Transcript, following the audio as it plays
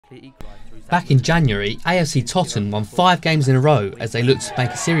Back in January, AFC Totton won 5 games in a row as they looked to make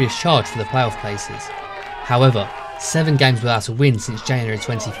a serious charge for the playoff places. However, 7 games without a win since January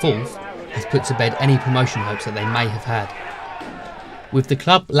 24th has put to bed any promotion hopes that they may have had. With the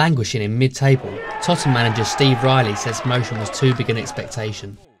club languishing in mid-table, Totton manager Steve Riley says promotion was too big an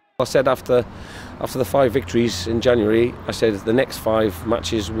expectation. I said after the 5 victories in January, I said the next 5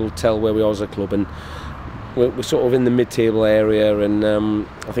 matches will tell where we are as a club, and we're sort of in the mid-table area, and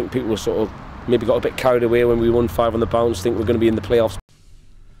I think people were sort of maybe got a bit carried away when we won 5 on the bounce, think we're going to be in the playoffs.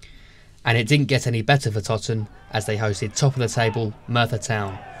 And it didn't get any better for Totton as they hosted top of the table Merthyr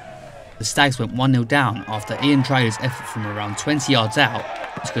Town. The Stags went 1-0 down after Ian Traylor's effort from around 20 yards out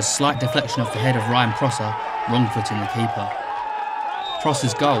took a slight deflection off the head of Ryan Prosser, wrong-footing the keeper.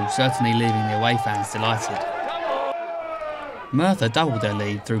 Prosser's goal certainly leaving the away fans delighted. Merthyr doubled their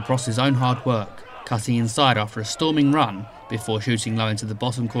lead through Prosser's own hard work, cutting inside after a storming run before shooting low into the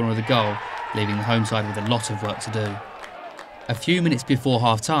bottom corner of the goal, leaving the home side with a lot of work to do. A few minutes before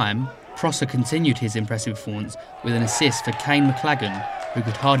half-time, Prosser continued his impressive performance with an assist for Kane McLagan, who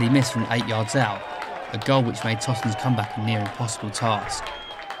could hardly miss from 8 yards out, a goal which made Totten's comeback a near impossible task.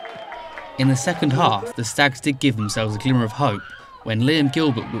 In the second half, the Stags did give themselves a glimmer of hope when Liam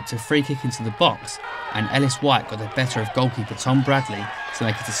Gilbert whipped a free kick into the box and Ellis White got the better of goalkeeper Tom Bradley to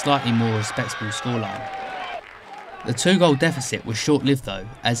make it a slightly more respectable scoreline. The 2-goal deficit was short-lived though,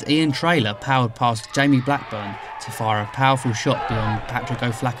 as Ian Traylor powered past Jamie Blackburn to fire a powerful shot beyond Patrick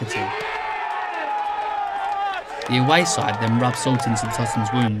O'Flaherty. The away side then rubbed salt into the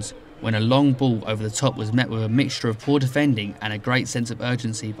Tottenham's wounds when a long ball over the top was met with a mixture of poor defending and a great sense of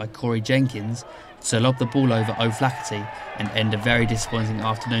urgency by Corey Jenkins to lob the ball over O'Flaherty and end a very disappointing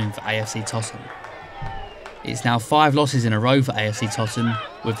afternoon for AFC Totton. It's now 5 losses in a row for AFC Totton,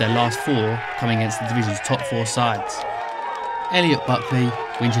 with their last 4 coming against the division's top 4 sides. Elliot Buckley,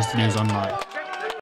 Winchester News Online.